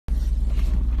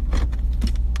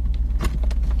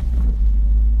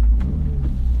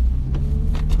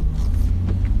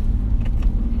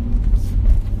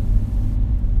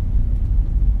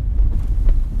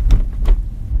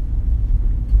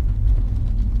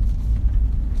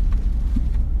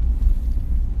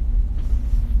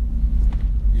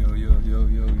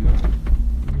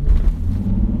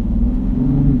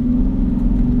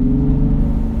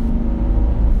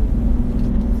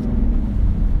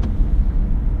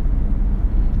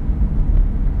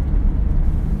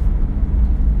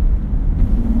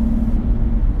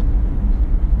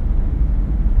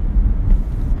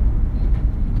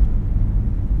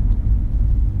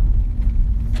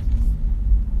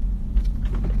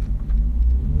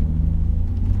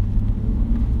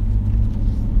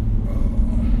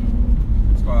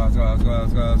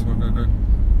Good.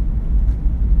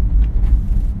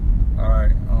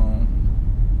 Alright,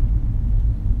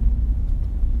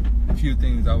 a few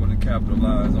things I want to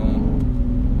capitalize on.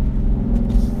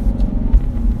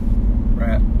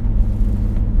 Rap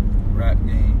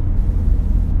game.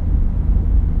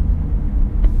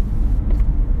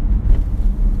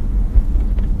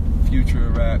 Future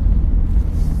of rap.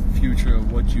 Future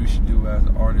of what you should do as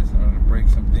an artist. I'm going to break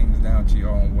some things down to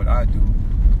y'all on what I do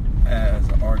as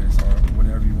an artist, or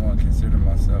whatever you want to consider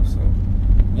myself. So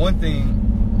one thing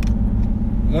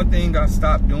I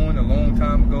stopped doing a long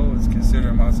time ago is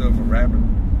considering myself a rapper.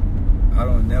 I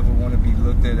don't never want to be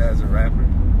looked at as a rapper,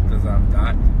 because I'm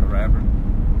not a rapper.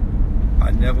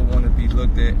 I never want to be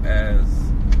looked at as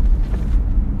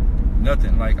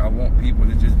nothing. Like, I want people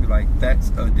to just be like, that's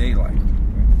a Daylyt.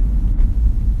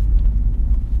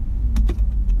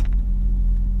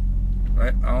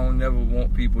 Right? I don't never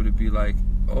want people to be like,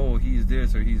 oh, he's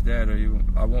this or he's that, or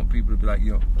I want people to be like,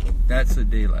 yo, that's a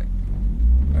Daylyt.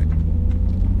 Right?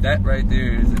 That right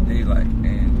there is a Daylyt,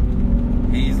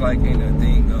 and he's like in a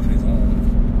thing of his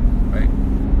own, right?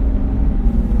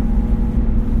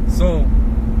 So,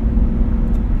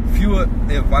 few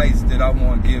advice that I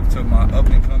want to give to my up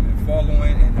and coming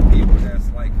following, and the people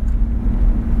that's like,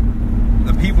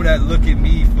 the people that look at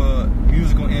me for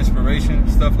musical inspiration,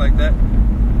 stuff like that.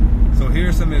 So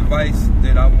here's some advice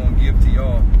that I want to give to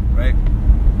y'all, right?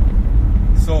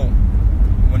 So,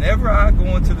 whenever I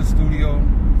go into the studio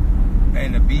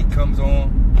and the beat comes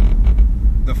on,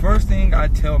 the first thing I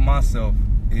tell myself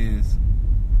is,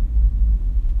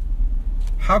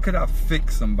 how could I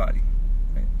fix somebody?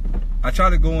 Right? I try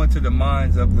to go into the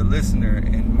minds of the listener,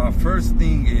 and my first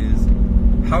thing is,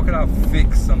 how could I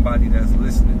fix somebody that's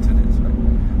listening to this, right?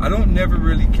 I don't never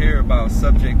really care about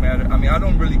subject matter. I mean, I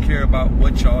don't really care about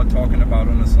what y'all talking about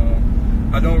on the song.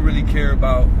 I don't really care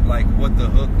about like what the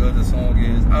hook of the song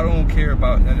is. I don't care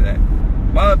about none of that.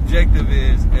 My objective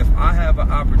is, if I have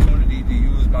an opportunity to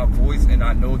use my voice and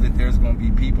I know that there's going to be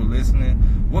people listening,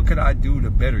 what could I do to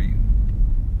better you?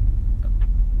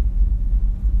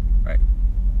 Right?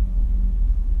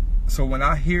 So when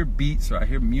I hear beats, or I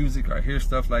hear music, or I hear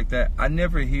stuff like that, I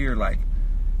never hear like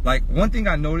one thing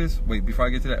I noticed, wait, before I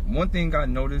get to that, one thing I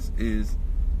noticed is,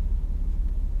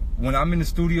 when I'm in the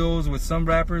studios with some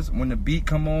rappers, when the beat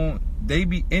come on, they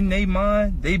be, in their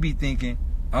mind, they be thinking,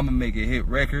 I'm gonna make a hit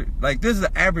record. Like, this is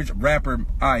the average rapper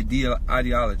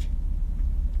ideology.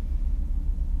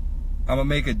 I'm gonna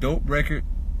make a dope record,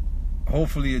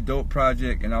 hopefully a dope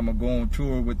project, and I'm gonna go on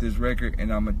tour with this record,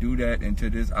 and I'm gonna do that until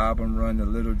this album run a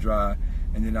little dry,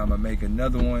 and then I'm gonna make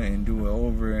another one and do it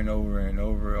over and over and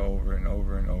over and over and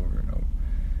over and over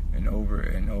and over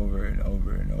and over and over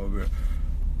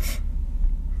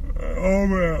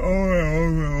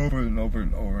and over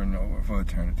and over and over for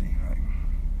eternity. Like,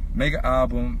 make an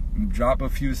album, drop a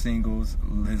few singles.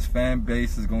 His fan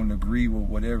base is going to agree with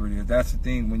whatever it is. That's the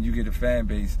thing, when you get a fan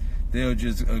base, they'll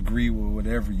just agree with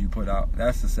whatever you put out.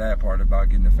 That's the sad part about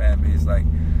getting a fan base. Like,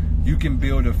 you can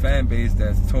build a fan base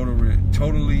that's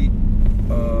totally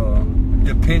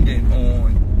dependent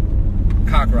on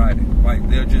cockriding. Like,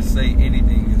 they'll just say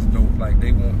anything is dope. Like,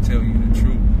 they won't tell you the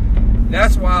truth.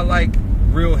 That's why I like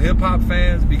real hip-hop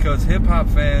fans, because hip-hop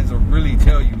fans will really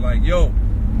tell you, like, yo,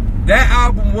 that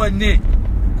album wasn't it.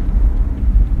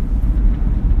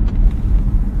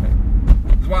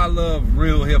 That's why I love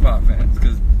real hip-hop fans,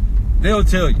 because they'll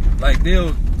tell you, like,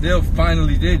 they'll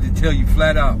finally tell you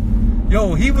flat out,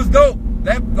 yo, he was dope.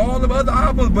 That all the other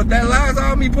albums, but that last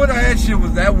album he put out, that shit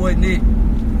that wasn't it.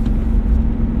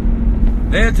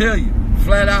 They'll tell you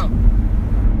flat out.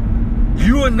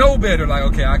 You would know better. Like,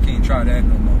 okay, I can't try that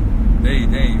no more. They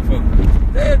ain't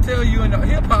fucking. They'll tell you, in the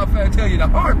hip hop fan tell you the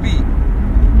heartbeat.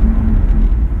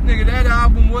 Nigga, that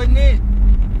album wasn't it.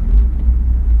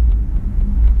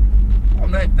 Oh,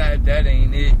 that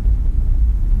ain't it.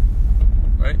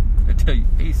 Right? They tell you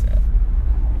ASAP.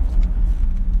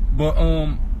 But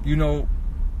you know,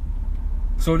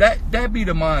 so that be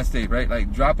the mind state, right?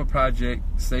 Like, drop a project,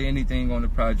 say anything on the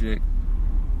project.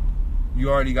 You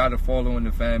already got a following,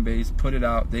 the fan base, put it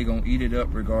out, they gonna eat it up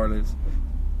regardless.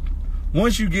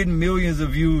 Once you get millions of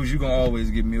views, you gonna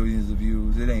always get millions of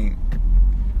views. It ain't,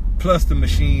 plus the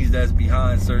machines that's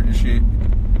behind certain shit.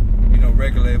 You know,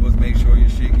 record labels make sure your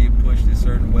shit get pushed to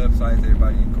certain websites,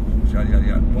 everybody cool, yada yada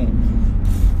yada, boom.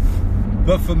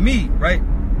 But for me, right,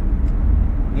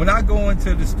 when I go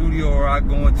into the studio, or I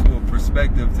go into a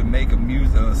perspective to make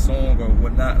a song or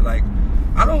whatnot, like,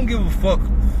 I don't give a fuck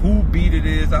who beat it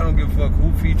is. I don't give a fuck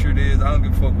who featured it is. I don't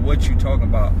give a fuck what you talking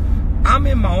about. I'm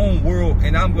in my own world,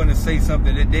 and I'm going to say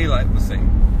something that Daylyt was saying.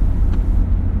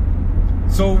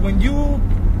 So when you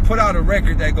put out a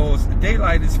record that goes,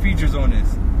 Daylyt is features on this.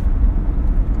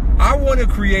 I want to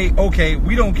create, okay,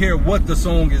 we don't care what the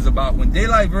song is about. When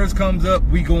Daylyt verse comes up,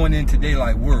 we going into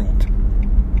Daylyt world.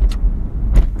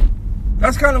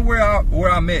 That's kind of where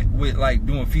I'm at with like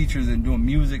doing features and doing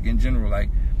music in general. Like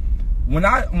when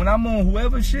I'm on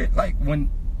whoever shit, like when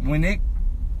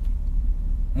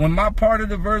my part of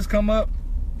the verse come up,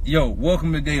 yo,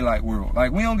 welcome to Daylyt world.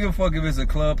 Like we don't give a fuck if it's a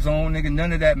club song, nigga.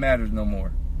 None of that matters no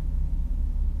more.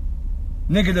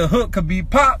 Nigga, the hook could be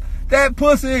pop that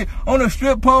pussy on a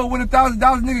strip pole with $1,000.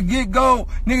 Nigga, get gold.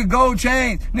 Nigga, gold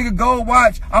chains. Nigga, gold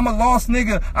watch. I'm a lost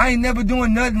nigga. I ain't never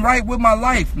doing nothing right with my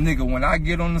life. Nigga, when I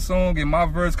get on the song and my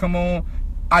verse come on,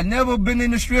 I never been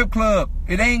in the strip club.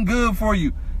 It ain't good for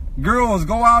you. Girls,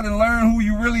 go out and learn who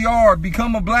you really are.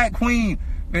 Become a black queen.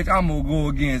 Bitch, I'm gonna go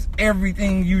against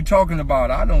everything you talking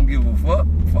about. I don't give a fuck.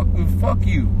 Fuck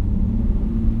you.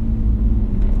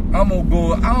 I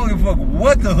don't give a fuck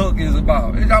what the hook is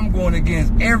about. I'm going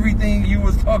against everything you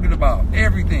was talking about.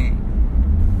 Everything.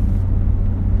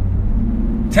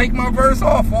 Take my verse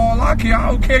off for all I care. I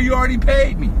don't care, you already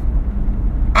paid me.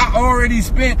 I already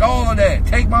spent all of that.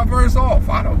 Take my verse off.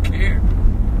 I don't care.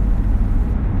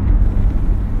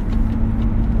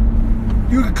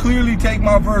 You can clearly take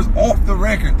my verse off the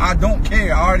record. I don't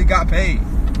care. I already got paid.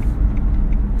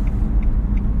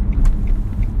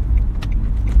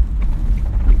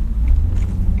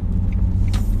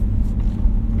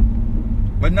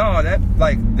 But no,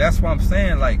 that's what I'm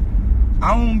saying. Like,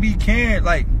 I don't be caring.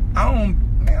 Like, I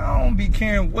don't be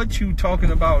caring what you talking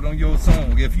about on your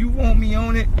song. If you want me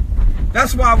on it,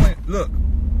 that's why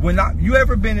you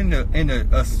ever been in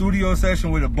a studio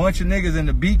session with a bunch of niggas and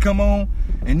the beat come on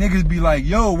and niggas be like,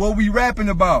 yo, what we rapping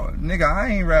about? Nigga, I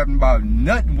ain't rapping about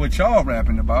nothing what y'all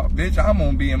rapping about, bitch. I'm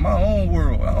gonna be in my own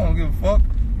world. I don't give a fuck.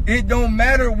 It don't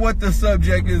matter what the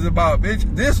subject is about,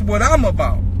 bitch. This what I'm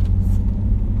about.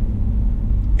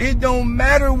 It don't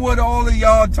matter what all of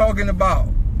y'all talking about.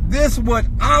 This what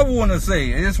I want to say.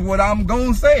 It's what I'm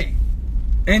going to say.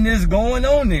 And it's going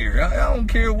on there. I don't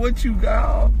care what you got.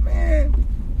 Oh, man.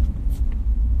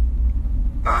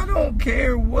 I don't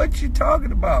care what you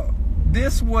talking about.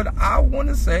 This what I want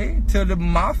to say to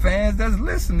my fans that's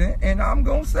listening. And I'm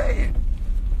going to say it.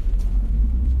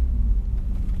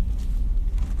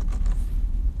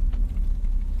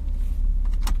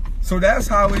 So that's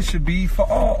how it should be for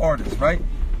all artists, right?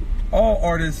 All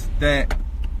artists that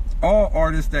go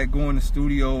in the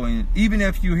studio, and even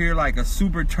if you hear like a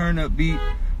super turn up beat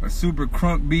or super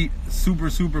crunk beat,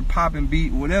 super popping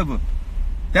beat, whatever,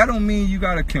 that don't mean you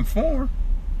gotta conform.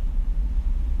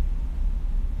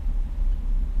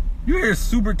 You hear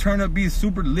super turn up beat,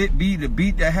 super lit beat, a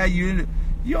beat that had you in it,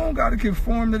 you don't gotta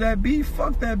conform to that beat.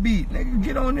 Fuck that beat, nigga.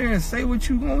 Get on there and say what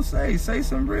you gonna say. Say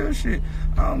some real shit.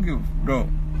 I don't give a bro.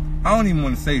 I don't even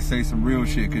want to say some real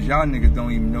shit, because y'all niggas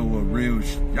don't even know what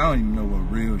y'all don't even know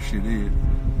what real shit is.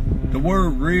 The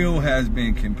word real has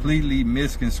been completely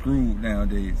misconstrued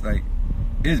nowadays. Like,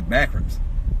 it's backwards.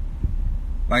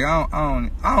 Like, I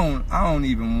don't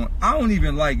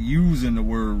even like using the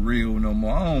word real no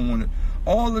more. I don't want to.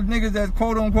 All the niggas that's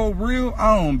quote unquote real,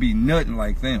 I don't be nothing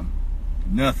like them.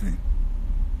 Nothing.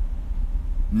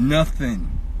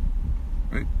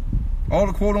 Right? All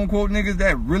the quote-unquote niggas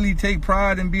that really take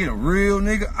pride in being a real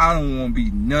nigga, I don't want to be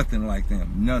nothing like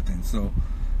them. Nothing. So,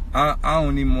 I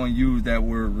don't even want to use that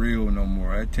word real no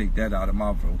more. I take that out of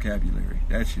my vocabulary.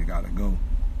 That shit gotta go.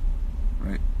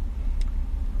 Right?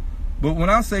 But when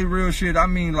I say real shit, I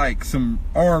mean like some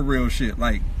real shit.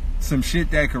 Like, some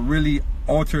shit that could really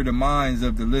alter the minds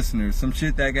of the listeners. Some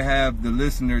shit that could have the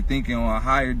listener thinking on a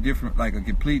higher, different, like a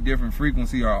complete different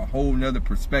frequency or a whole nother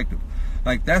perspective.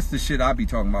 Like, that's the shit I be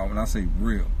talking about when I say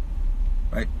real,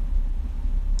 right?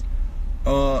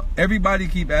 Everybody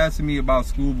keep asking me about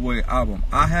Schoolboy album.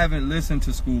 I haven't listened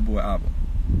to Schoolboy album.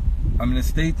 I'm going to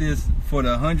state this for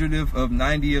the 100th of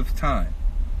 90th time.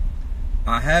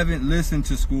 I haven't listened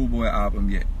to Schoolboy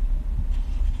album yet.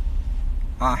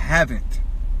 I haven't.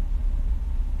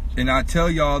 And I tell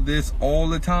y'all this all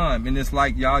the time, and it's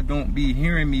like y'all don't be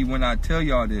hearing me when I tell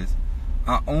y'all this.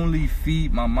 I only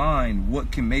feed my mind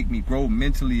what can make me grow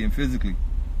mentally and physically.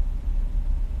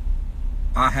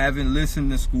 I haven't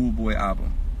listened to Schoolboy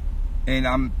album, and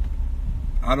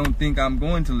I don't think I'm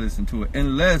going to listen to it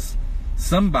unless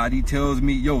somebody tells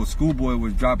me, yo, Schoolboy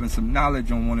was dropping some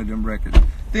knowledge on one of them records.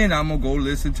 Then I'm gonna go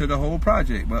listen to the whole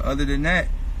project. But other than that,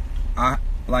 I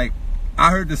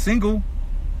heard the single.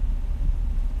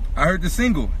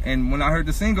 And when I heard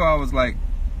the single, I was like,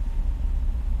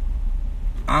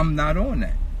 I'm not on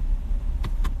that.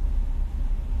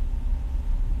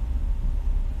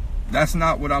 That's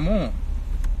not what I'm on.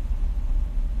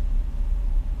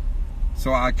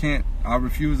 So I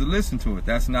refuse to listen to it.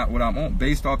 That's not what I'm on.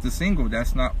 Based off the single,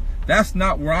 that's not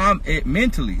where I'm at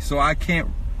mentally. So I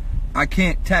can't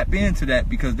tap into that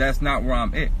because that's not where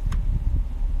I'm at.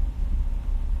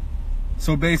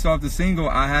 So based off the single,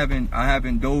 I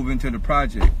haven't dove into the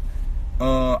project.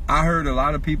 I heard a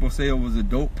lot of people say it was a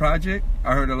dope project.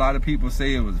 I heard a lot of people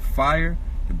say it was fire.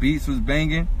 The beats was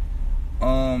banging.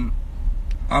 I'm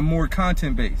more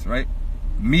content based, right?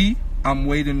 Me, I'm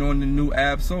waiting on the new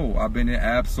Ab-Soul. I've been in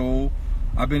Ab-Soul.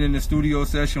 I've been in the studio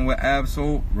session with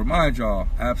Ab-Soul. Remind y'all,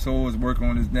 Ab-Soul is working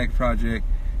on his next project,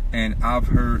 and I've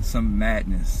heard some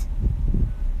madness.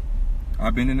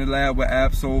 I've been in the lab with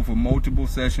Ab-Soul for multiple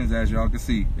sessions, as y'all can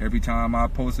see. Every time I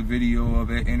post a video of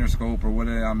it, Interscope or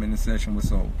whatever, I'm in the session with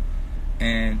Soul.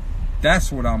 And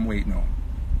that's what I'm waiting on.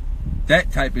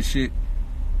 That type of shit.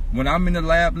 When I'm in the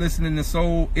lab listening to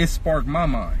Soul, it sparked my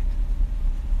mind.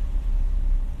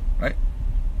 Right?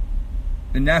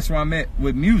 And that's where I'm at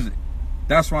with music.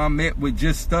 That's where I'm at with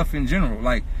just stuff in general.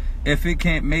 Like, if it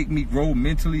can't make me grow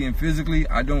mentally and physically,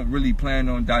 I don't really plan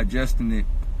on digesting it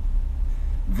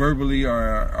verbally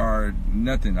or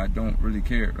nothing. I don't really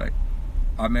care. Like,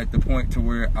 I'm at the point to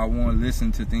where I want to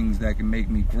listen to things that can make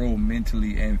me grow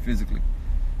mentally and physically.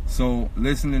 So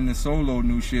listening to solo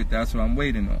new shit, that's what I'm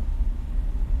waiting on.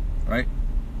 Right?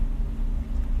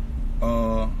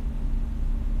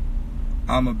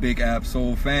 I'm a big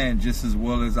Ab-Soul fan just as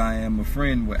well as I am a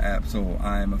friend with Ab-Soul.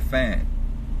 I am a fan.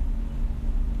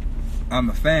 I'm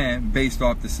a fan based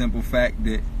off the simple fact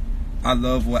that I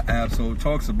love what Ab-Soul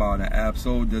talks about, and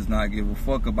Ab-Soul does not give a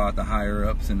fuck about the higher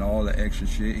ups and all the extra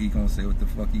shit. He gonna say what the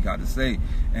fuck he got to say,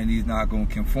 and he's not gonna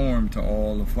conform to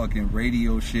all the fucking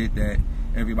radio shit that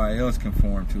everybody else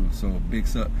conform to. So big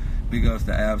ups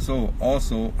to Ab-Soul.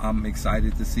 Also, I'm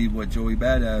excited to see what Joey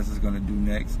Badass is gonna do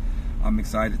next. I'm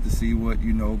excited to see what,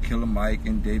 you know, Killer Mike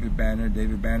and David Banner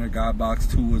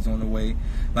Godbox 2 is on the way.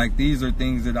 Like, these are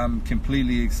things that I'm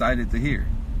completely excited to hear.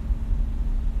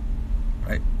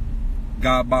 Right?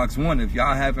 Godbox 1, if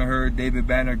y'all haven't heard David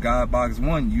Banner Godbox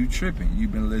 1, you tripping.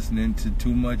 You've been listening to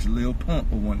too much Lil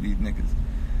Pump or one of these niggas.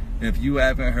 If you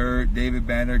haven't heard David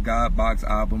Banner Godbox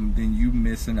album, then you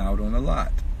missing out on a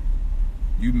lot.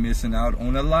 You missing out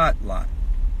on a lot.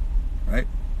 Right?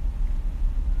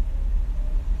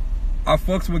 I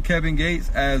fucks with Kevin Gates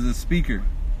as a speaker.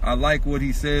 I like what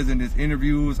he says in his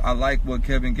interviews. I like what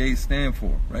Kevin Gates stand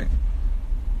for, right?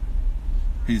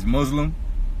 He's Muslim.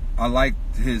 I like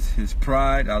his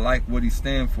pride. I like what he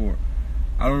stand for.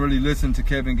 I don't really listen to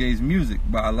Kevin Gates' music,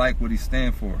 but I like what he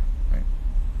stand for, right?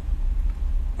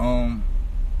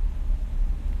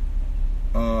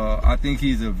 I think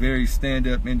he's a very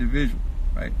stand-up individual,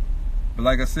 right? But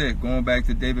like I said, going back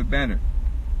to David Banner,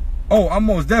 oh, I'm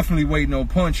most definitely waiting on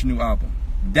Punch new album.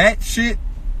 That shit.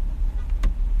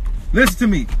 Listen to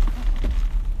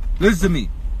me.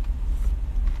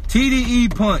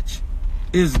 TDE Punch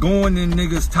is going in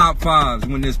niggas' top 5s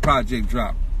when this project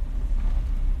drop.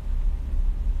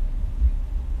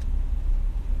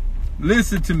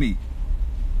 Listen to me.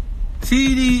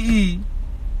 TDE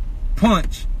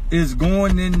Punch is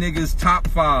going in niggas' top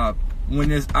 5 when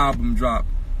this album drop.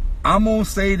 I'm gonna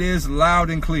say this loud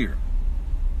and clear.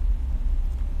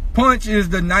 Punch is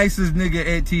the nicest nigga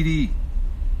at TDE.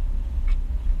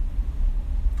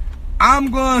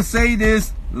 I'm gonna say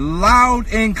this loud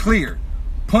and clear.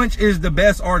 Punch is the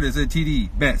best artist at TDE.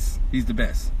 Best. He's the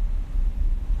best.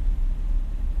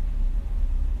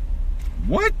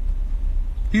 What?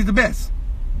 He's the best.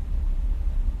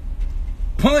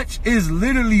 Punch is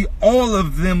literally all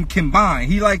of them combined.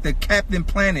 He like the Captain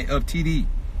Planet of TDE.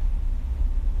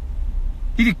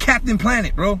 He the Captain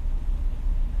Planet, bro.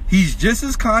 He's just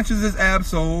as conscious as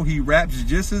Ab-Soul. He raps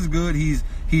just as good. He's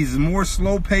more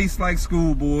slow paced like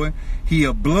Schoolboy. He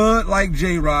a blood like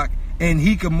J-Rock, and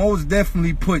he could most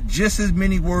definitely put just as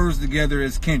many words together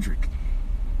as Kendrick.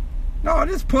 No,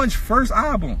 this Punch first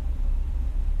album.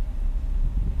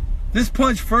 This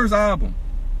Punch first album.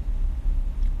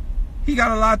 He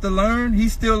got a lot to learn.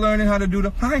 He's still learning how to do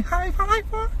the high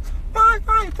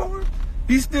 5-4.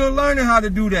 He's still learning how to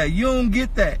do that. You don't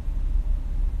get that.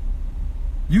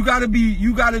 You gotta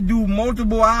do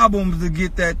multiple albums to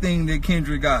get that thing that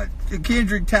Kendrick got.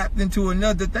 Kendrick tapped into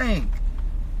another thing.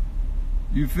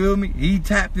 You feel me? He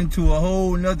tapped into a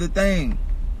whole nother thing.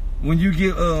 When you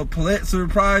get Pulitzer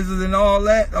prizes and all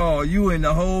that, oh, you in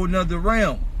a whole nother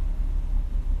realm.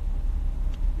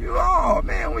 Oh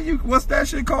man, what's that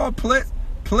shit called?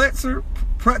 Pulitzer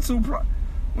pretzel.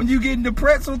 When you get into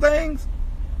pretzel things,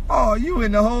 oh, you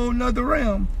in a whole nother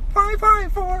realm.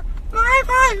 5-5-4,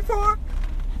 9-5-4.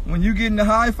 When you get in the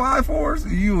high 5-4s,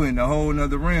 you in a whole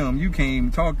nother realm. You can't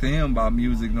even talk to him about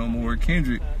music no more.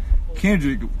 Kendrick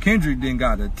Kendrick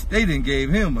didn't they didn't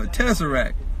gave him a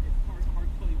Tesseract.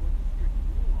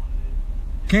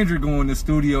 Kendrick go in the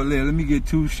studio. Let me get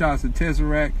 2 shots of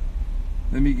Tesseract.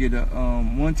 Let me get a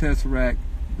 1 Tesseract,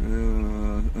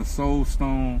 a Soul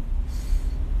Stone.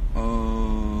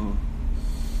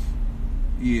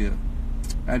 Yeah,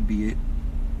 that'd be it.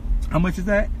 How much is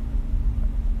that?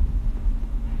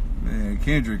 Man,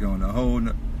 Kendrick on the whole.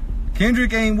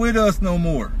 Kendrick ain't with us no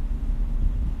more.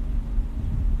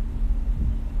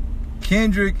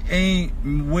 Kendrick ain't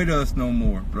with us no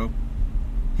more, bro.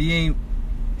 He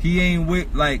ain't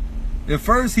with, like, at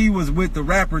first he was with the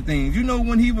rapper things. You know,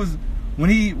 when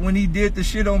he did the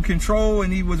shit on Control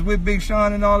and he was with Big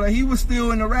Sean and all that, he was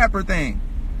still in the rapper thing.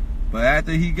 But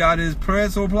after he got his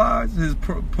Pulitzer Prize,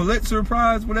 Pulitzer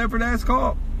Prize, whatever that's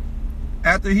called,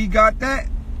 after he got that,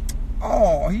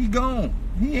 oh, he gone.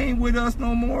 He ain't with us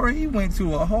no more. He went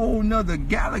to a whole nother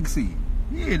galaxy.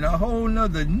 He in a whole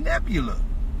nother nebula.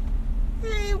 He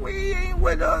ain't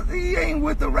with us. He ain't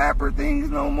with the rapper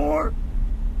things no more.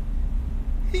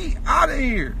 He out of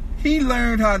here. He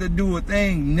learned how to do a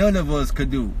thing none of us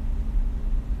could do.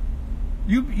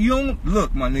 You don't,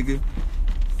 look, my nigga,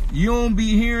 you don't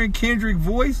be hearing Kendrick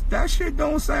voice. That shit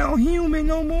don't sound human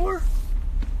no more.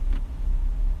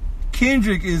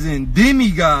 Kendrick is in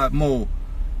demigod mode.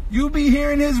 You be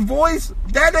hearing his voice,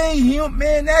 that ain't him,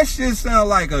 man. That shit sound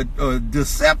like a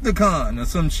Decepticon or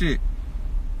some shit.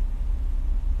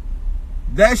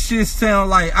 That shit sound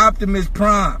like Optimus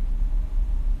Prime.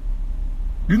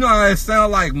 You know how it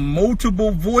sound like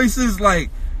multiple voices? Like,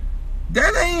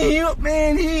 that ain't him,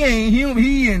 man. He ain't him.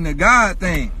 He in the God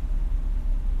thing.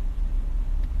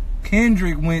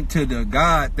 Kendrick went to the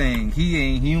God thing. He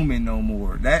ain't human no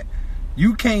more. That,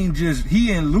 you can't just,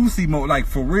 he in Lucy mode, like,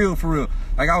 for real, for real.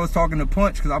 Like, I was talking to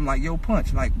Punch, because I'm like, yo,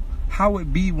 Punch, like, how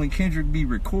it be when Kendrick be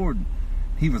recording?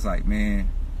 He was like, man,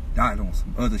 died on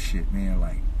some other shit, man.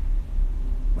 Like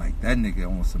that nigga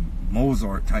on some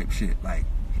Mozart type shit. Like,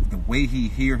 the way he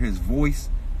hear his voice,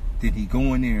 then he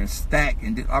go in there and stack,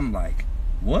 and then I'm like,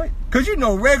 what? Because you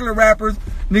know, regular rappers,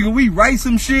 nigga, we write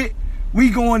some shit, we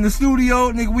go in the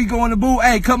studio, nigga, we go in the booth,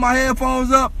 hey, cut my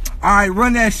headphones up, alright,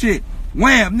 run that shit,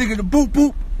 wham, nigga, the boop,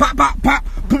 boop, pop, pop, pop,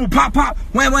 boop, pop, pop,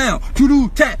 wham, wham, to-do,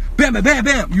 tap, bam, bam, bam,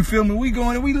 bam, you feel me? We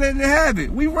going and we letting it have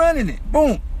it, we running it,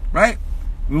 boom, right?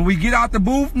 When we get out the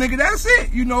booth, nigga, that's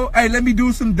it, you know, hey, let me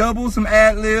do some doubles, some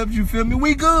ad-libs, you feel me?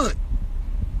 We good.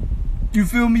 You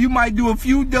feel me? You might do a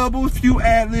few doubles, few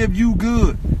ad-libs, you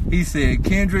good. He said,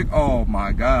 Kendrick, oh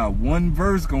my God, one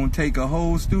verse gonna take a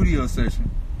whole studio session.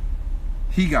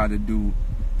 He gotta do,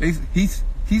 he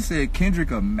said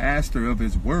Kendrick a master of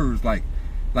his words. Like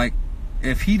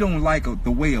if he don't like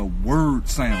the way a word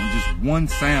sound, just one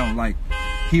sound, like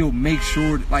he'll make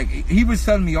sure, like he was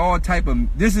telling me all type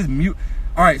of, this is mute.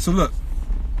 All right, so look,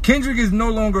 Kendrick is no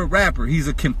longer a rapper. He's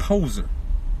a composer,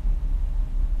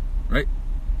 right?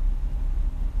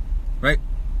 Right?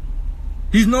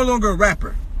 He's no longer a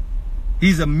rapper.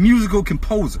 He's a musical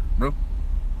composer, bro.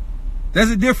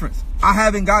 There's a difference. I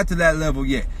haven't got to that level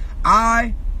yet.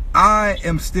 I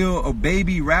am still a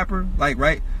baby rapper, like,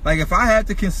 right? Like, if I had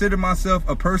to consider myself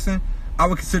a person, I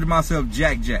would consider myself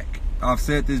Jack. I've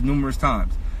said this numerous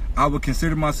times. I would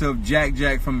consider myself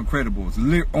Jack from Incredibles,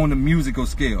 on the musical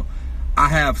scale. I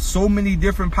have so many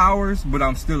different powers, but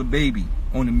I'm still a baby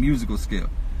on the musical scale.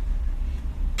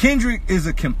 Kendrick is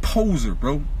a composer,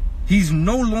 bro. He's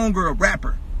no longer a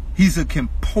rapper. He's a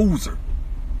composer,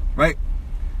 right?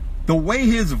 The way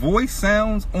his voice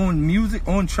sounds on music,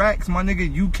 on tracks, my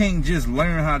nigga, you can't just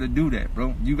learn how to do that,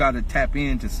 bro. You got to tap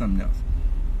into something else.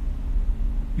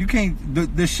 You can't,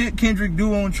 the shit Kendrick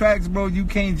do on tracks, bro, you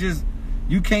can't just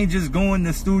go in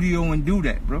the studio and do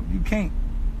that, bro. You can't.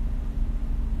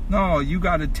 No, you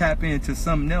got to tap into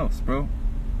something else, bro.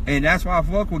 And that's why I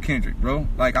fuck with Kendrick, bro.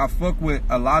 Like, I fuck with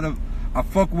a lot of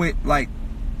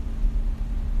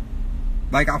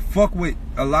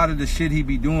the shit he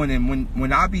be doing. And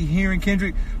when I be hearing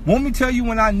Kendrick, want me tell you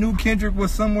when I knew Kendrick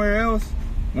was somewhere else?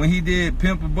 When he did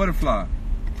Pimp a Butterfly.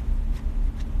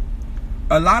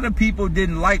 A lot of people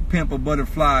didn't like Pimp a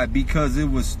Butterfly because it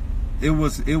was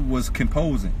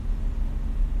composing.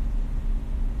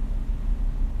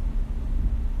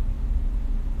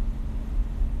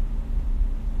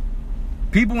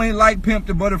 People ain't like Pimp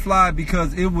the Butterfly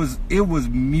because it was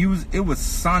music, it was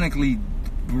sonically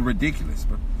ridiculous,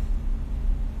 bro.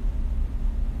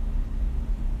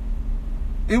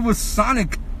 It was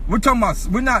sonic. We're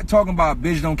not talking about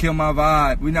Bitch Don't Kill My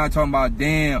Vibe. We're not talking about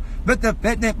damn. We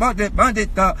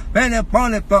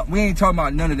ain't talking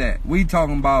about none of that. We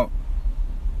talking about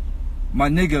My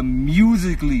nigga,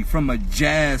 musically, from a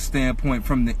jazz standpoint,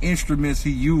 from the instruments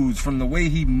he used, from the way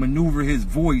he maneuvered his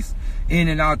voice in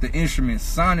and out the instruments,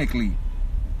 sonically,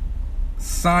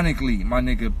 my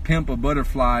nigga, Pimp a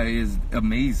Butterfly is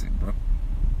amazing, bro.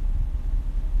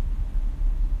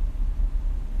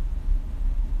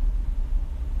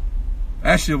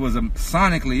 That shit was,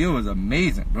 sonically, it was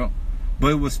amazing, bro.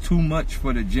 But it was too much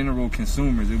for the general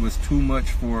consumers. It was too much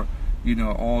for, you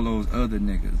know, all those other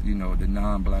niggas, you know, the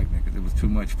non-black niggas. It was too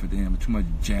much for them, too much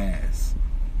jazz,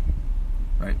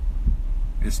 right?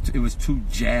 It was too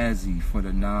jazzy for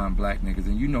the non-black niggas.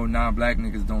 And you know non-black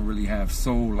niggas don't really have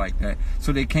soul like that,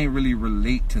 so they can't really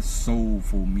relate to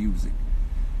soulful music.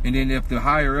 And then if the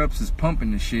higher-ups is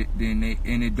pumping the shit, then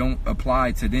it don't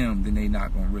apply to them, then they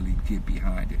not gonna really get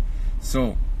behind it.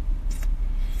 So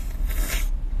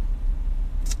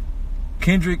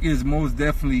Kendrick is most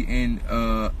definitely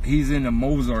he's in a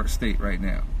Mozart state right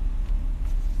now.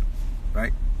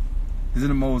 Right? He's in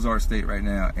a Mozart state right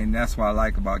now. And that's what I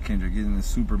like about Kendrick. He's in a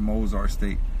super Mozart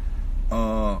state.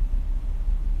 But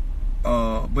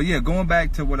yeah, going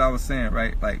back to what I was saying,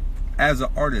 right? Like, as an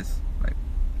artist, like,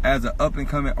 as an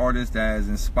up-and-coming artist that is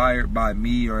inspired by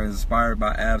me or inspired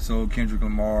by Absol, Kendrick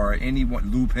Lamar, or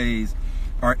anyone, Lupe's,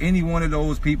 or any one of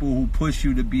those people who push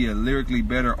you to be a lyrically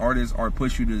better artist or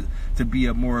push you to be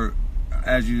a more,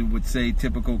 as you would say,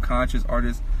 typical conscious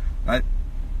artist, right?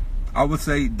 I would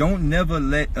say don't never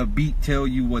let a beat tell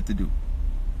you what to do,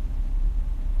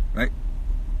 right?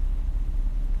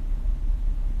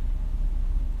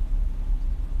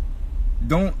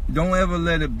 Don't ever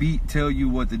let a beat tell you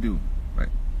what to do, right?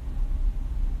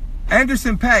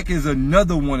 Anderson .Paak is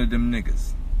another one of them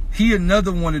niggas. He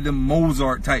another one of them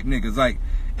Mozart type niggas. Like,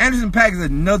 Anderson .Paak is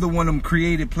another one of them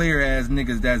creative player ass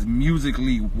niggas that's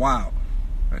musically wild.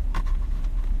 Right?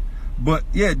 But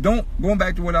yeah, going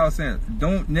back to what I was saying,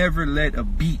 don't never let a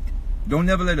beat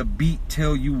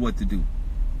tell you what to do.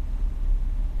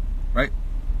 Right?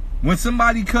 When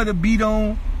somebody cut a beat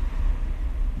on,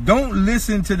 don't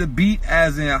listen to the beat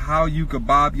as in how you could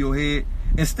bob your head.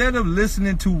 Instead of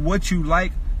listening to what you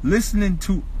like, listening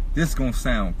to, this gonna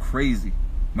sound crazy,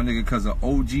 my nigga, because an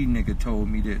OG nigga told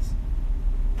me this.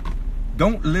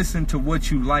 Don't listen to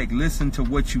what you like, listen to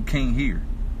what you can't hear.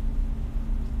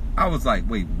 I was like,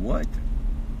 wait, what?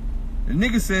 The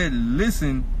nigga said,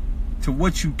 listen to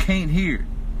what you can't hear.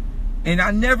 And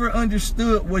I never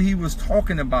understood what he was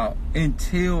talking about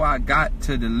until I got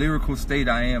to the lyrical state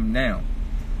I am now.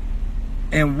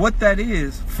 And what that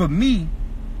is, for me,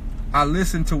 I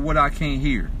listen to what I can't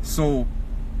hear. So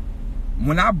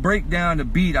when I break down the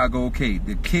beat, I go, okay,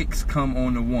 the kicks come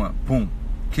on the 1, boom.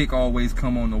 Kick always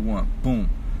come on the 1, boom.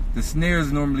 The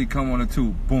snares normally come on the 2,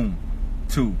 boom,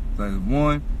 2. So it's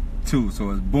 1, 2.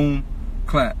 So it's boom,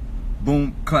 clap,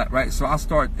 right? So I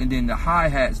start, and then the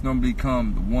hi-hats normally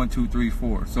come 1, 2, 3,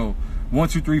 4. So 1,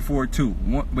 2, 3, 4, 2.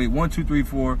 1, 2, 3,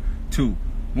 4, 2.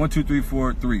 1, 2, 3,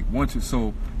 4, 3. 1, 2.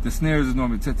 So the snares is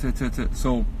normally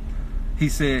So he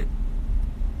said,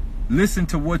 listen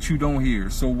to what you don't hear.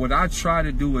 So what I try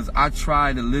to do is I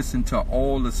try to listen to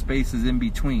all the spaces in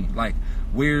between. Like,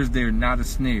 where's there not a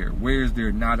snare? Where's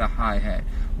there not a hi-hat?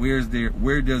 Where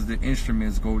does the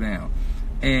instruments go down?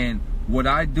 And what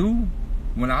I do,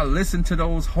 when I listen to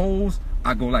those holes,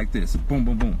 I go like this. Boom,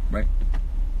 boom, boom, right?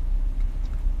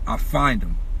 I find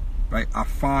them, right? I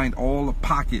find all the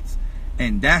pockets.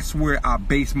 And that's where I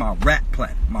base my rap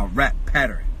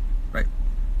pattern, right?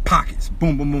 Pockets.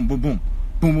 Boom, boom, boom, boom, boom.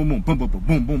 Boom, boom, boom, boom, boom,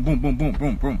 boom, boom, boom, boom, boom,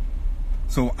 boom, boom.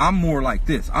 So I'm more like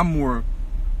this. I'm more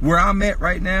where I'm at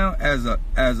right now as a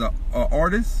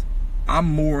artist. I'm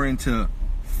more into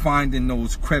finding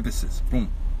those crevices. Boom.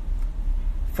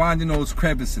 Finding those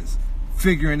crevices.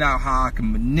 Figuring out how I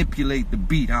can manipulate the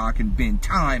beat, how I can bend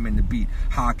time in the beat,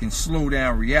 how I can slow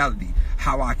down reality,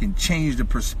 how I can change the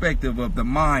perspective of the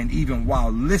mind even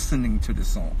while listening to the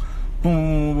song.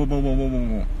 Boom, boom, boom, boom, boom, boom,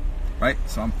 boom. Right?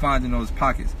 So I'm finding those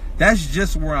pockets. That's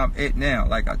just where I'm at now.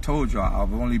 Like I told y'all,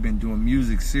 I've only been doing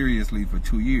music seriously for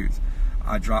 2 years.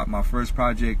 I dropped my first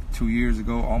project 2 years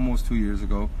ago, almost 2 years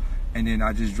ago. And then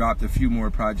I just dropped a few more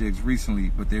projects recently,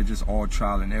 but they're just all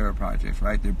trial and error projects,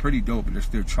 right? They're pretty dope, but they're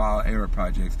still trial and error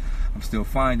projects. I'm still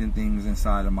finding things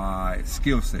inside of my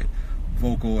skill set.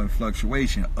 Vocal and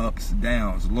fluctuation, ups,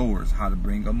 downs, lowers, how to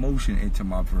bring emotion into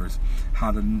my verse,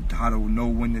 how to know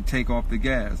when to take off the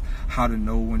gas, how to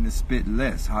know when to spit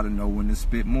less, how to know when to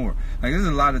spit more. Like, there's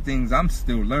a lot of things I'm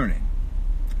still learning.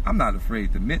 I'm not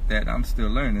afraid to admit that. I'm still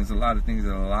learning. There's a lot of things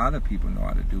that a lot of people know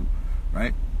how to do,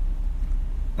 right?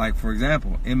 Like, for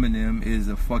example, Eminem is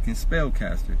a fucking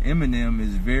spellcaster. Eminem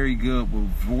is very good with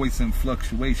voice and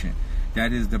fluctuation.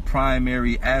 That is the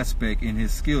primary aspect in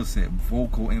his skill set,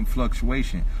 vocal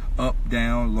influctuation. Up,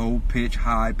 down, low pitch,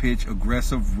 high pitch,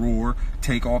 aggressive roar,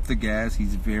 take off the gas.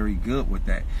 He's very good with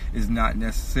that. It's not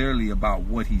necessarily about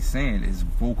what he's saying, it's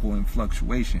vocal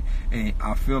influctuation. And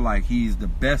I feel like he's the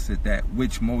best at that,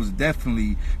 which most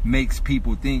definitely makes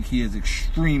people think he is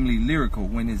extremely lyrical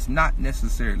when it's not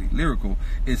necessarily lyrical,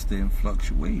 it's the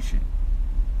influctuation.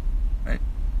 Right?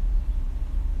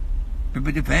 You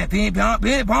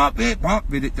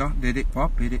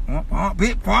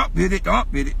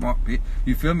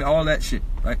feel me? All that shit,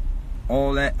 right?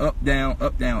 All that up, down,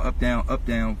 up, down, up, down, up,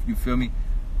 down. You feel me?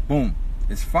 Boom.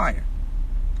 It's fire.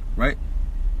 Right?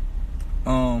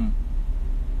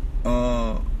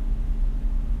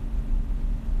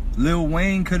 Lil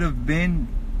Wayne could have been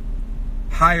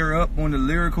higher up on the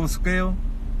lyrical scale.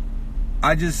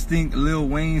 I just think Lil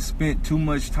Wayne spent too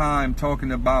much time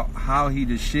talking about how he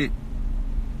the shit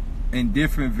and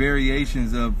different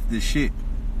variations of the shit.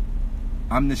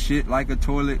 I'm the shit like a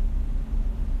toilet.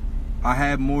 I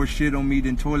have more shit on me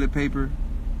than toilet paper.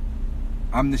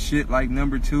 I'm the shit like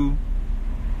number 2.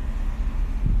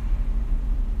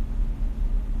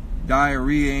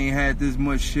 Diarrhea ain't had this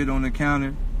much shit on the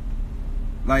counter.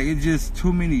 Like, it's just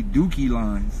too many dookie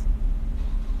lines.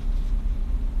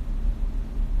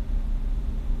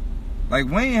 Like,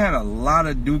 Wayne had a lot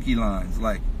of dookie lines.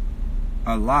 Like,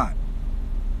 a lot.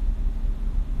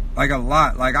 Like, a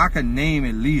lot. Like, I could name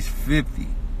at least 50.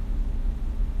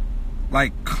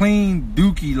 Like, clean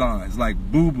dookie lines. Like,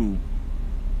 boo-boo.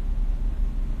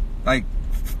 Like,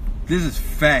 this is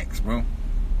facts, bro.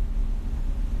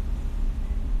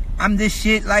 I'm the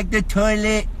shit like the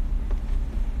toilet.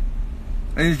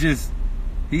 It's just,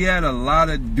 he had a lot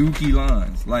of dookie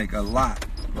lines. Like, a lot,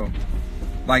 bro.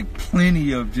 Like,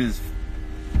 plenty of just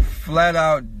flat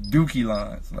out dookie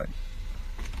lines. Like,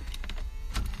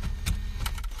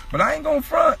 but I ain't gonna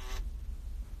front.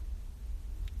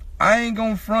 I ain't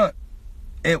gonna front.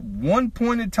 At one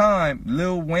point in time,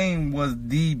 Lil Wayne was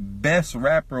the best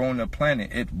rapper on the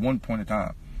planet at one point in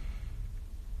time.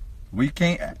 We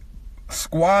can't...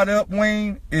 Squad Up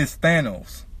Wayne is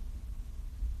Thanos.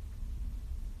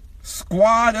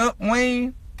 Squad Up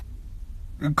Wayne,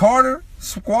 the Carter,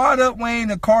 Squad Up Wayne,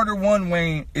 the Carter 1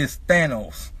 Wayne is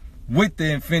Thanos with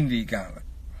the Infinity Gauntlet.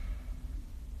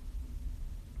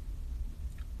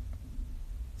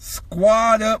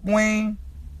 Squad Up Wayne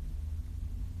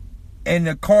and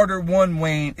the Carter 1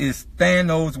 Wayne is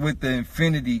Thanos with the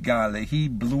Infinity Gauntlet. He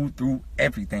blew through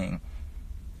everything.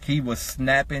 He was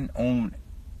snapping on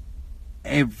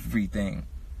everything.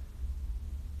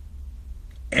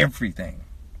 Everything.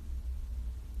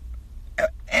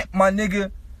 My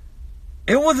nigga,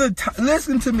 it was a time,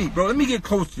 listen to me, bro. Let me get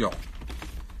close to y'all.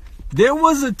 There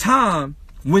was a time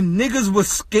when niggas was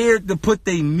scared to put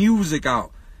their music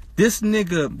out. This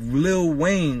nigga Lil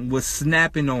Wayne was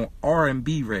snapping on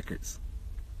R&B records.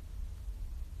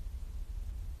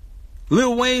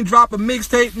 Lil Wayne dropped a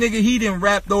mixtape, nigga, he done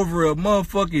rapped over a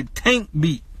motherfucking Tank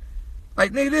beat.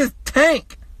 Like, nigga, this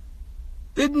Tank.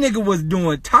 This nigga was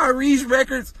doing Tyrese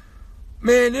records.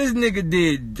 Man, this nigga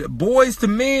did Boys to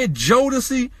Men,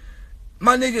 Jodeci.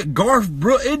 My nigga, Garth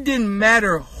Brooks. It didn't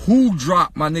matter who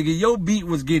dropped, my nigga. Your beat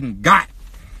was getting got.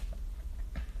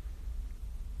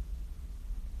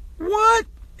 What?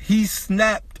 He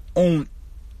snapped on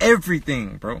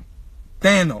everything, bro.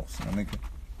 Thanos, my nigga.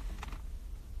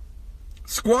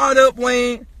 Squad Up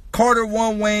Wayne, Carter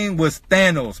 1 Wayne was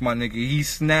Thanos, my nigga. He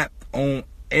snapped on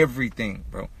everything,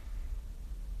 bro.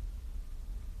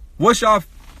 What's y'all...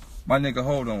 My nigga,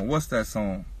 hold on. What's that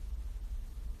song?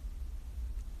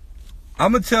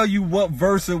 I'm going to tell you what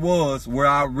verse it was where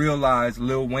I realized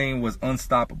Lil Wayne was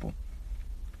unstoppable.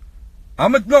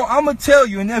 I'm going to tell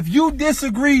you, and if you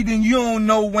disagree, then you don't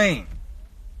know Wayne.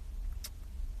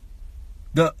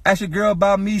 Ask your girl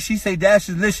about me, she say that's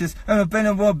delicious. I'm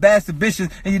offended with bastard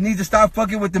bitches, and you need to stop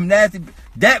fucking with them nasty...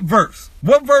 That verse.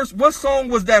 What song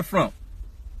was that from?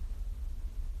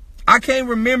 I can't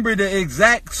remember the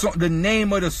exact song, the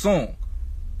name of the song.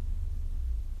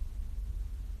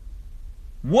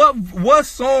 What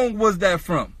song was that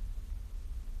from?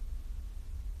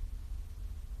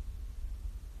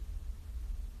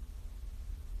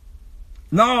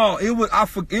 No, it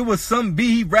was some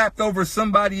beat he rapped over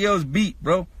somebody else's beat,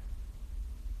 bro.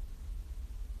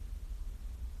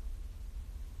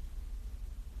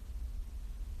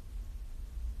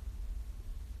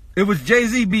 It was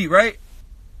Jay-Z beat, right?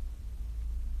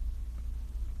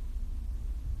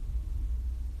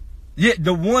 Yeah,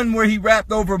 the one where he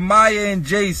rapped over Maya and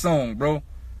Jay's song, bro.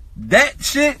 That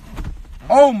shit,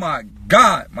 oh my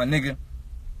God, my nigga.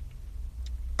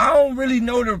 I don't really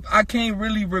know I can't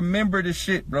really remember the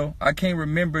shit, bro. I can't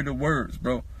remember the words,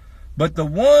 bro. But the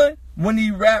one when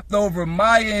he rapped over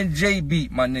Maya and J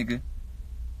beat, my nigga.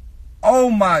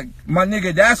 Oh my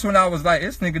nigga, that's when I was like,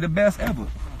 this nigga the best ever.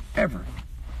 Ever.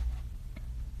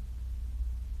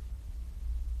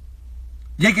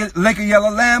 Like a yellow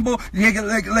Lambo,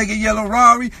 like a yellow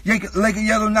Rari, like a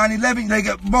yellow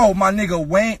 911, bro, my nigga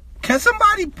Wayne. Can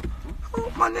somebody,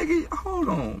 oh, my nigga, hold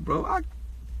on, bro.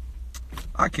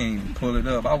 I can't even pull it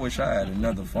up. I wish I had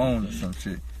another phone or some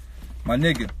shit. My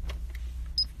nigga,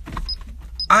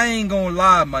 I ain't gonna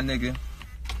lie, my nigga.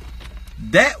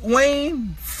 That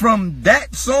Wayne from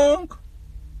that song,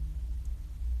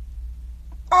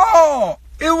 oh,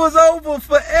 it was over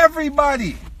for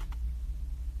everybody.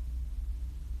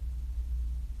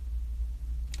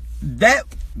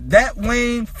 That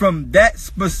Wayne from that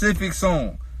specific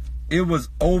song, it was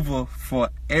over for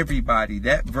everybody.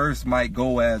 That verse might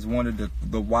go as one of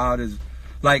the wildest.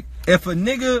 Like, if a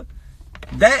nigga,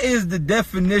 that is the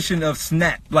definition of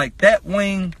snap. Like, that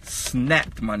Wayne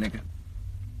snapped, my nigga.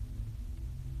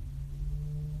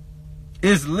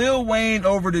 It's Lil Wayne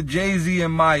over the Jay-Z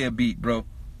and Maya beat, bro.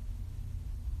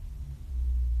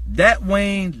 That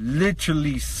Wayne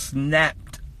literally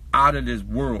snapped out of this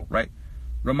world, right?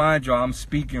 Remind y'all, I'm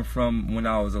speaking from when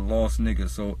I was a lost nigga.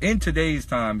 So in today's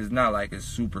time, it's not like it's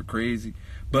super crazy.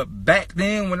 But back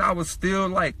then, when I was still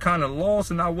like kind of lost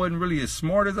and I wasn't really as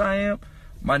smart as I am,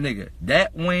 my nigga,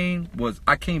 that Wayne was,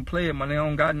 I can't play it, my nigga. I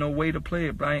don't got no way to play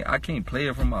it, Brian. I can't play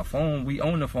it from my phone. We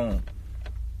own the phone.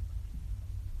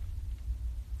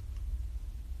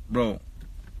 Bro.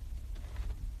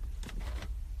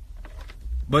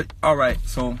 But, alright,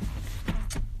 so,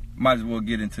 might as well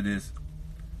get into this.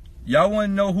 Y'all want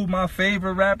to know who my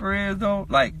favorite rapper is, though?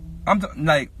 Like,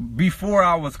 like, before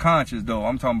I was conscious, though.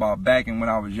 I'm talking about back in when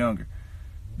I was younger.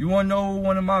 You want to know who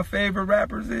one of my favorite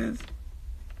rappers is?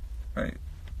 Right?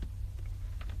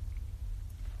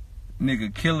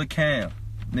 Nigga, Killer Cam.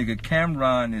 Nigga,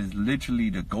 Cameron is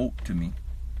literally the GOAT to me.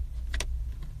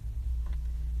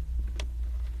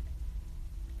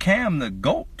 Cam the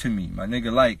GOAT to me, my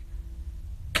nigga. Like,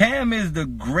 Cam is the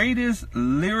greatest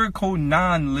lyrical,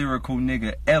 non-lyrical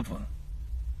nigga ever.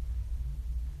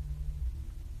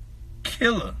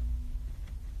 Killer.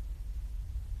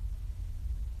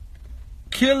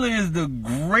 Killer is the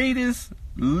greatest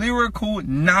lyrical,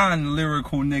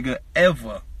 non-lyrical nigga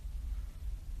ever.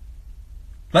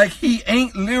 Like, he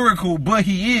ain't lyrical, but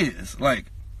he is. Like,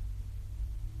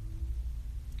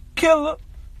 Killer.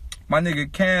 My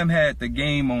nigga Cam had the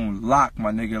game on lock,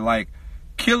 my nigga. Like,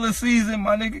 Killer season,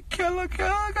 my nigga. Killer.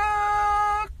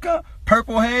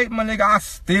 Purple Haze, my nigga. I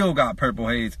still got Purple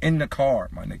Haze in the car,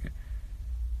 my nigga.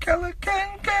 Killer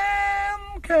Cam.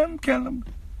 Kill him.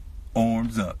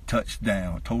 Arms up,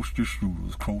 touchdown. Toaster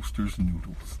strudels, Coasters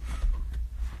noodles.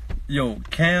 Yo,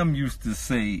 Cam used to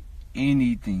say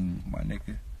anything, my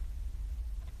nigga.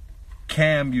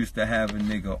 Cam used to have a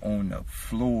nigga on the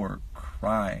floor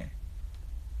crying.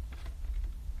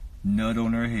 Nut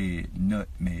on her head,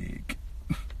 nutmeg.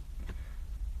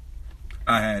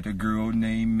 I had a girl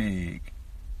named Meg.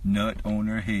 Nut on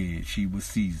her head, she was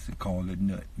seasoned, call it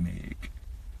nutmeg.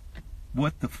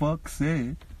 What the fuck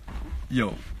said?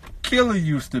 Yo, Killer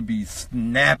used to be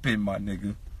snapping, my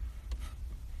nigga.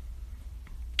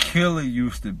 Killer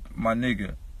used to, my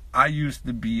nigga, I used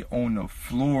to be on the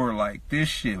floor like, this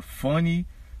shit funny,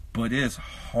 but it's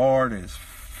hard as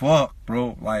fuck,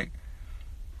 bro. Like,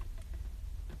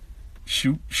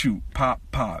 shoot, pop,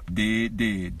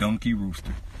 dead, donkey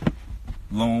rooster.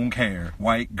 Long hair,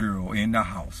 white girl in the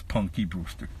house, Punky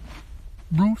Brewster.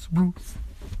 Bruce.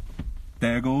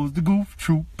 There goes the goof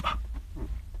troop.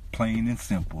 Plain and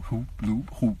simple, hoop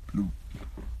loop.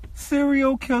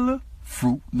 Serial killer,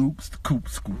 Fruit Loops, the Coop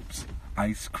Scoops.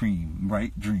 Ice cream,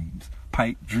 right dreams,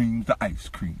 pipe dreams, the ice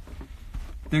cream.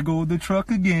 There go the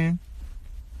truck again.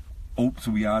 Oops,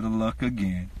 we out of luck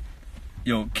again.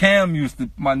 Yo, Cam used to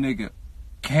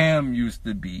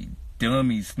be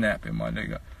dummy snapping, my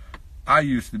nigga. I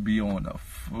used to be on the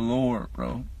floor,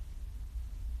 bro.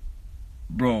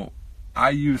 Bro, I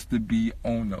used to be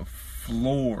on the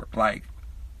floor. Like,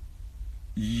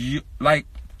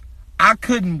 I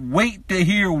couldn't wait to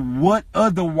hear what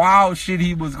other wild shit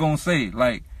he was gonna say.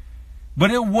 Like,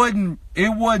 but it wasn't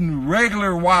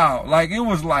regular wild. Like, it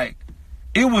was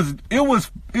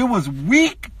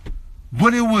weak,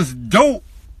 but it was dope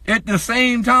at the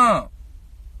same time.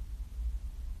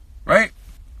 Right?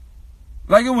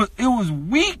 Like, it was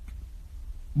weak,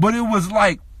 but it was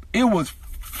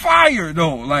fire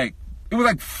though. Like, it was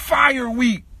like fire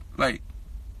weak. Like,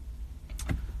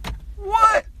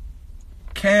 what?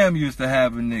 Cam used to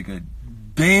have a nigga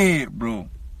dead, bro.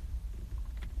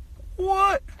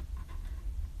 What?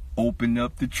 Open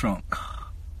up the trunk.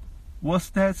 What's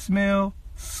that smell?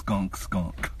 Skunk,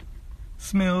 skunk.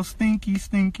 Smell stinky,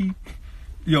 stinky.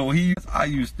 Yo, I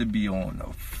used to be on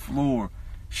the floor.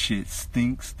 Shit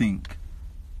stink, stink.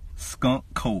 Skunk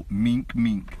coat, mink,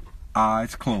 mink.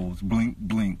 Eyes closed, blink,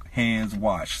 blink. Hands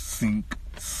wash, sink,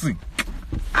 sink.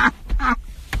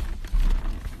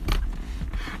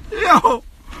 Yo,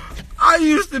 I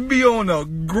used to be on the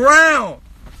ground.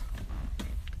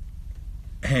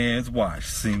 Hands wash,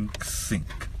 sink, sink.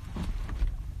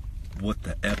 What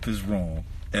the F is wrong?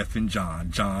 F and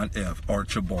John, John F,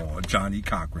 Archibald, Johnny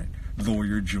Cochran,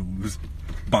 Lawyer Jews.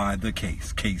 Buy the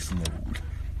case, case load.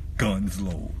 Guns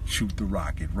load, shoot the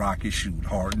rocket, rocket shoot,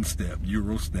 harden step,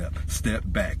 Euro step, step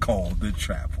back, call the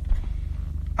travel.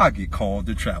 I get called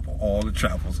to travel, all the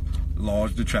travels,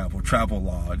 lodge to travel, travel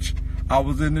lodge. I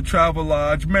was in the travel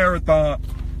lodge marathon.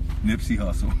 Nipsey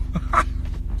Hussle.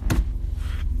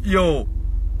 Yo,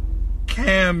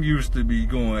 Cam used to be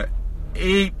going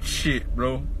ape shit,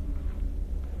 bro.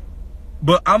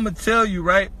 But I'ma tell you,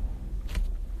 right?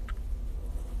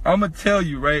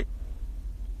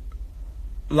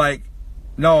 Like,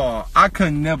 no, I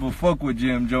could never fuck with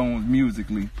Jim Jones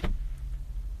musically.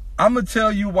 I'ma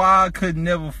tell you why I could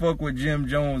never fuck with Jim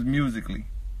Jones musically.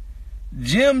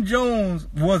 Jim Jones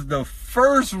was the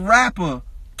first rapper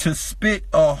to spit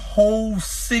a whole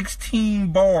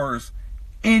 16 bars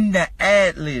in the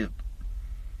ad-lib.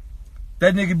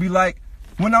 That nigga be like,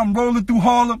 when I'm rolling through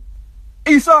Harlem,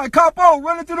 Eastside, Capo,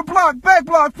 running through the block, back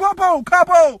block,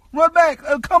 Capo, run back,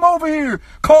 come over here,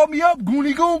 call me up,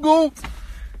 goony goo goo.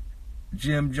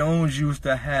 Jim Jones used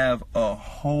to have a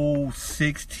whole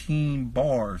 16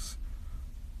 bars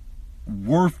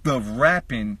worth of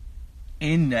rapping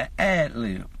in the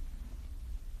ad-lib.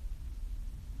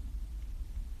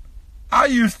 I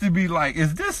used to be like,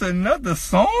 is this another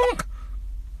song?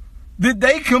 Did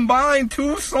they combine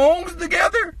two songs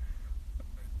together?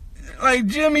 Like,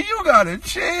 Jimmy, you gotta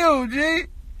chill, G.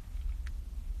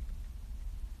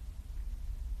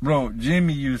 Bro,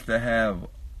 Jimmy used to have,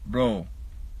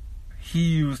 he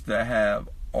used to have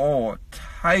all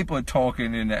type of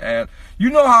talking in the ad. You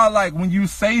know how, like, when you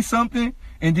say something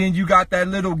and then you got that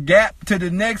little gap to the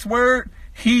next word?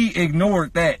 He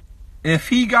ignored that. If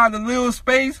he got a little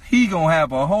space, he gonna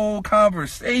have a whole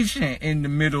conversation in the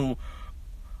middle.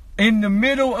 In the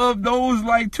middle of those,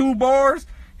 like, 2 bars,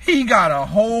 he got a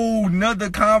whole nother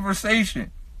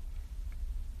conversation.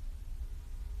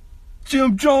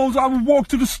 Jim Jones, I would walk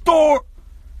to the store.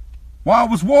 While I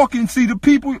was walking, see the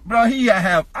people, bro,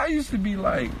 I used to be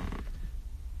like,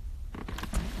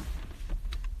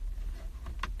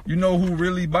 you know who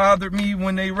really bothered me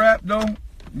when they rap, though?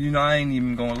 You know, I ain't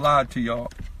even gonna lie to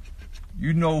y'all.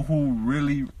 You know who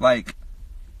really,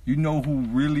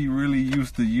 really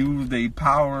used to use their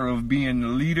power of being the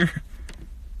leader?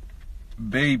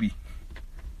 Baby.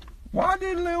 Why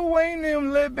did Lil Wayne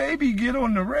them let Baby get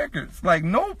on the records? Like,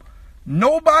 nope.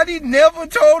 Nobody never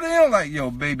told him, like,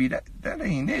 yo, Baby, that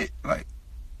ain't it. Like,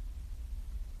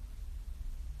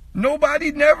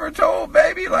 nobody never told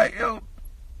Baby, like, yo,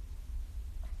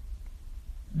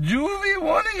 Juvie,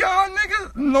 one of y'all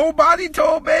niggas, nobody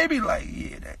told Baby, like,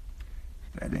 yeah,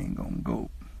 that ain't gonna go.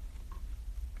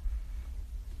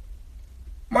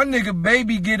 My nigga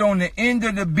Baby get on the end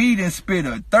of the beat and spit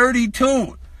a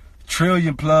 32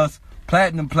 trillion plus,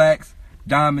 platinum plaques,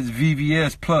 diamonds,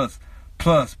 VVS plus,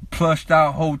 plushed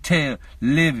out hotel,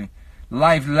 living,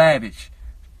 life lavish,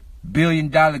 $1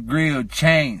 billion grill,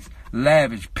 chains,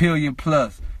 lavish, billion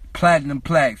plus, platinum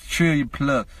plaques, trillion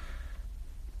plus.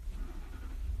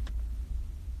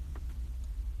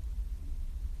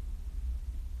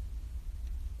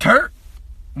 Turk,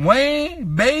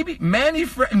 Wayne, Baby, Manny,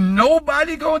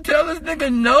 nobody gonna tell this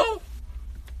nigga no?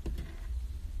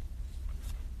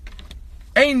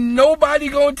 Ain't nobody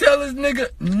gonna tell this nigga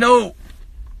no.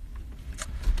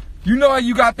 You know how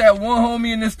you got that one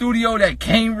homie in the studio that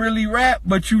can't really rap,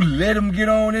 but you let him get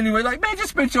on anyway? Like, man, just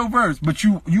spit your verse. But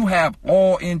you have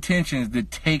all intentions to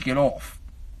take it off.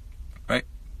 Right?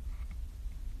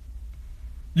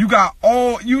 You got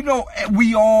all, you know,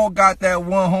 we all got that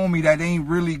one homie that ain't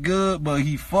really good, but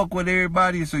he fuck with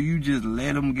everybody, so you just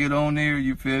let him get on there,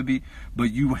 you feel me?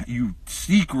 But you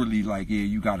secretly, like, yeah,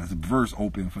 you got a verse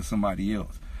open for somebody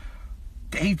else.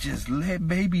 They just let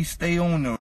Baby stay on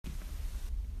the...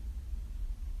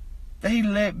 They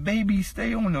let Baby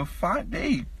stay on the fight.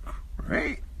 They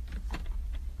great.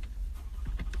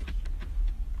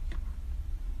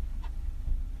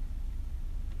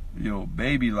 Yo,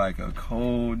 Baby like a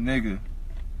cold nigga.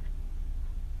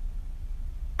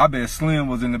 I bet Slim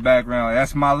was in the background.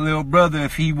 That's my little brother.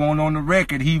 If he won't on the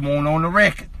record, he won't on the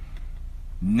record.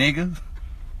 nigga.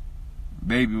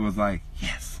 Baby was like,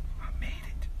 yes, I made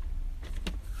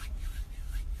it.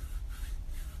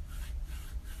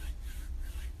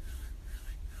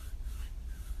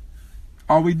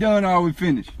 Are we done or are we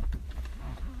finished?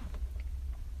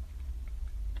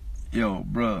 Yo,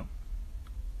 bruh.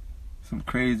 Some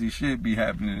crazy shit be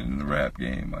happening in the rap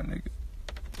game, my nigga.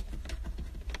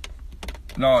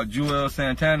 No, Joel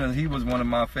Santana, he was one of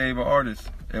my favorite artists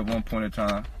at one point in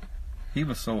time. He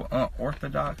was so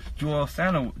unorthodox. Joel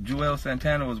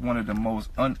Santana was one of the most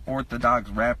unorthodox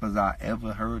rappers I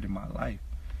ever heard in my life.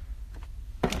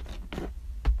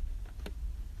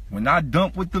 When I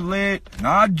dump with the lead and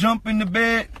I jump in the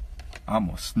bed,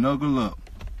 I'ma snuggle up.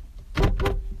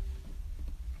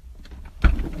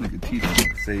 Nigga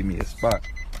teacher save me a spot,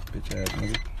 bitch ass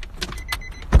nigga.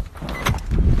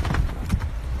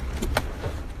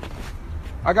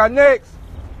 I got next.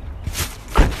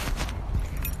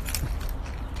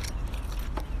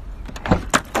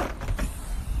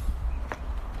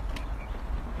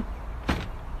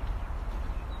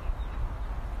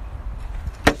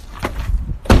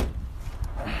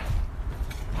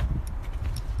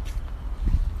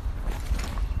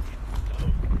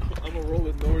 I'm a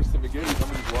rolling Norris to McGinnis. I'm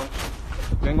gonna just watch.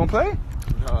 You ain't gonna play?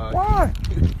 Nah. Why?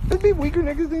 There's be weaker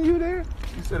niggas than you there.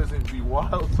 You said it's gonna be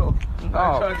wild, so I'm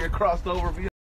trying to get crossed over.